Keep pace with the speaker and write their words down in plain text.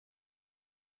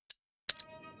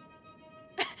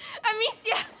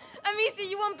Amicia,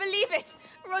 you won't believe it.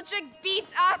 Roderick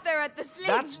beats Arthur at the sling.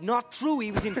 That's not true.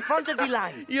 He was in front of the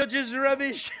line. You're just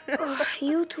rubbish. Oh,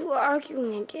 you two are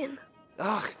arguing again.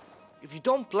 Ugh, if you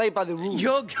don't play by the rules...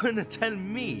 You're gonna tell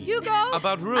me Hugo!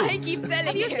 about rules? I keep telling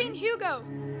Have you. you seen Hugo?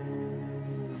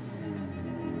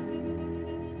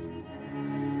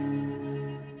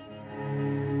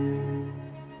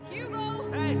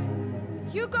 Hugo! Hey!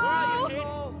 Hugo! Where are you, kid?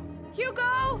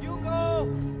 Hugo! Hugo!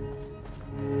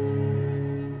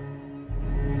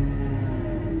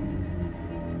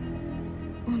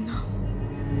 Oh no.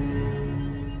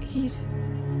 He's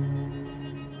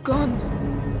gone.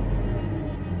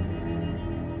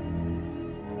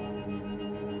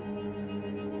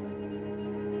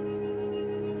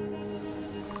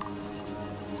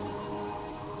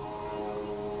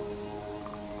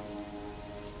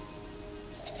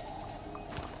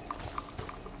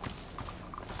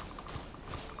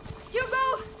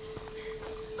 Hugo!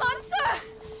 Answer!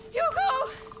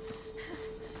 Hugo!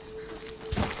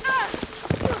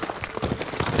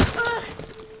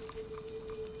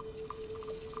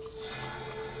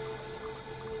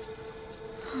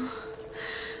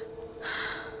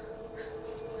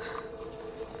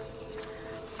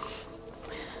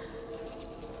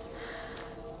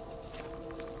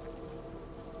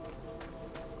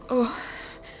 Oh,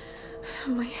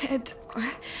 my head.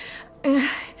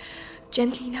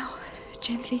 Gently now,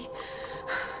 gently.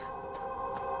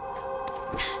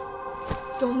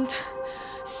 Don't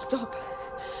stop.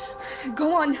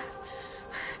 Go on.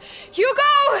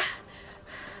 Hugo!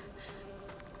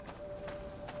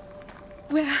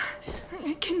 Where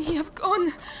can he have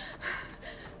gone?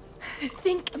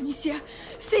 Think, Amicia,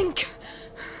 think.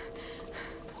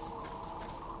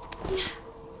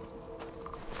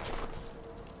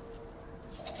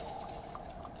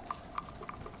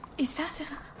 Is that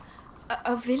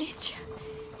a village?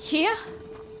 Here?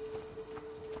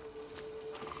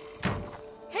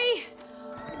 Hey!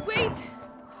 Wait!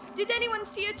 Did anyone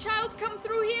see a child come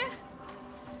through here?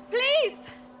 Please!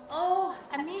 Oh,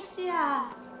 Amicia!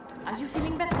 Are you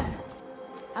feeling better?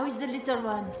 How is the little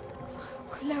one?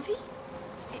 Clavi?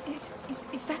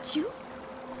 Is that you?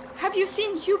 Have you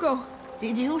seen Hugo?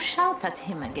 Did you shout at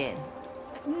him again?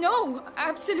 No,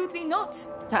 absolutely not.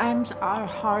 Times are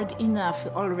hard enough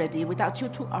already without you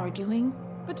two arguing.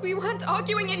 But we weren't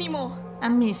arguing anymore.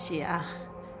 Amicia,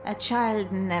 a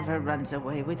child never runs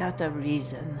away without a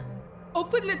reason.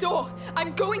 Open the door.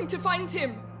 I'm going to find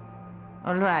him.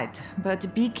 All right,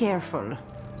 but be careful.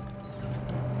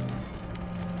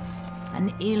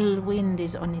 An ill wind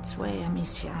is on its way,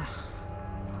 Amicia.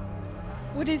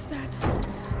 What is that?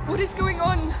 What is going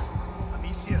on?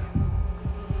 Amicia,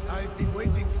 I've been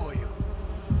waiting for you.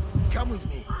 Come with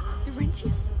me.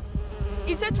 Laurentius?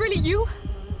 Is that really you?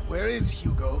 Where is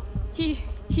Hugo?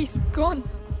 He's gone.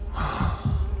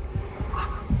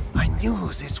 I knew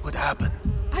this would happen.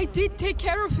 I did take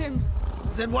care of him.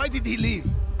 Then why did he leave?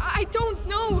 I don't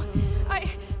know.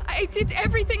 I did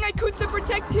everything I could to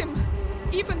protect him.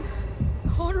 Even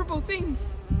horrible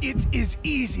things. It is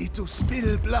easy to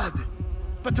spill blood,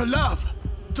 but to love,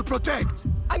 to protect.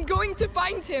 I'm going to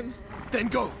find him. Then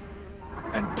go,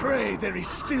 and pray there is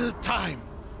still time.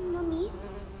 Mommy,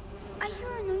 I hear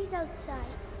a noise outside.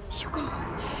 Hugo,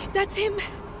 that's him.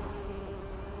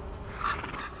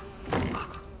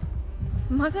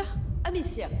 Mother?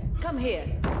 Amicia, come here.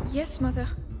 Yes, Mother.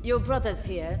 Your brother's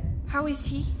here. How is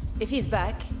he? If he's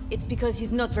back, it's because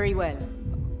he's not very well.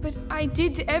 But I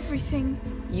did everything.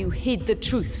 You hid the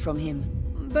truth from him.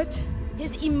 But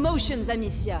His emotions,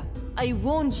 Amicia. I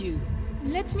warned you.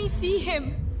 let me see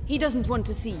him. He doesn't want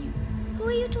to see you. Who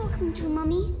are you talking to,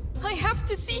 Mommy? I have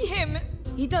to see him.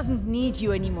 He doesn't need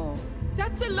you anymore.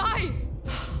 That's a lie.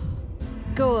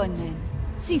 Go on then.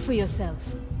 See for yourself.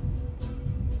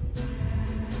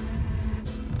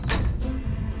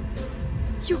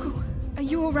 Hugo, are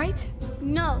you all right?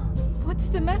 No. What's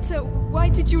the matter? Why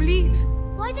did you leave?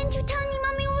 Why didn't you tell me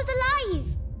Mommy was alive?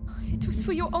 It was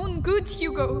for your own good,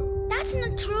 Hugo. That's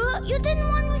not true. You didn't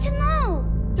want me to know.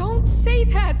 Don't say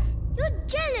that. You're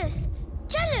jealous.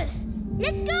 Jealous.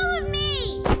 Let go of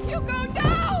me. Hugo,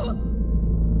 no!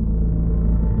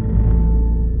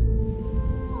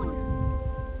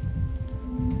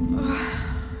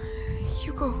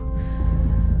 Hugo,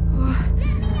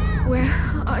 where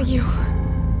are you?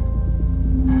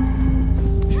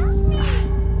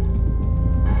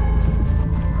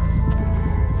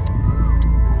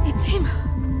 It's him.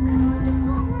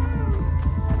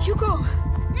 Hugo!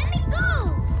 Let me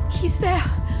go. He's there.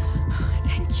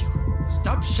 Thank you.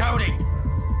 Stop shouting!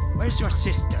 Where's your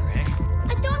sister, eh?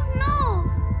 I don't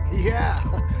know. Yeah,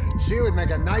 she would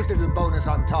make a nice little bonus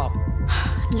on top.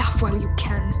 Laugh while you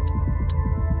can.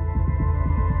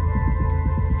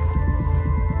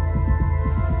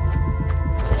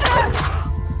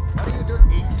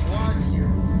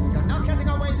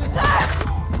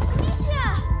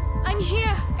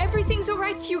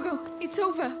 It's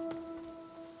over.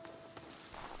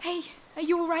 Hey, are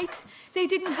you alright? They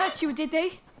didn't hurt you, did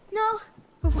they? No,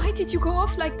 But why did you go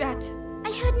off like that?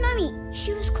 I heard Mummy.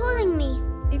 She was calling me.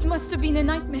 It must have been a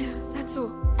nightmare, that's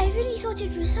all. I really thought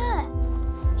it was her.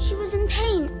 She was in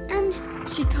pain and...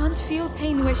 She can't feel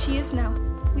pain where she is now.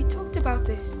 We talked about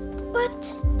this.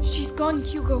 But... She's gone,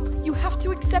 Hugo. You have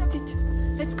to accept it.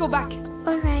 Let's go back.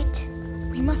 All right.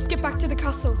 We must get back to the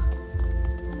castle.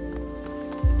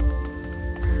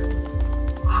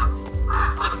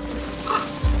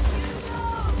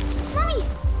 Mummy!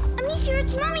 Amicia,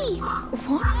 it's Mummy!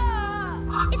 What?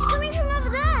 It's coming from over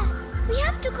there. We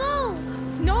have to go.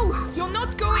 No, you're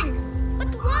not going.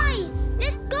 But why?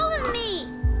 Let go of me.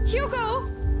 Hugo!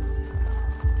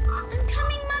 I'm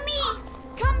coming, Mummy.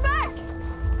 Come back!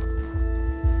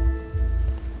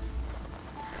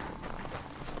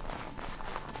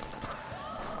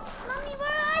 Mummy,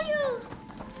 where are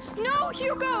you? No,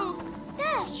 Hugo!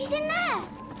 There, she's in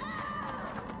there.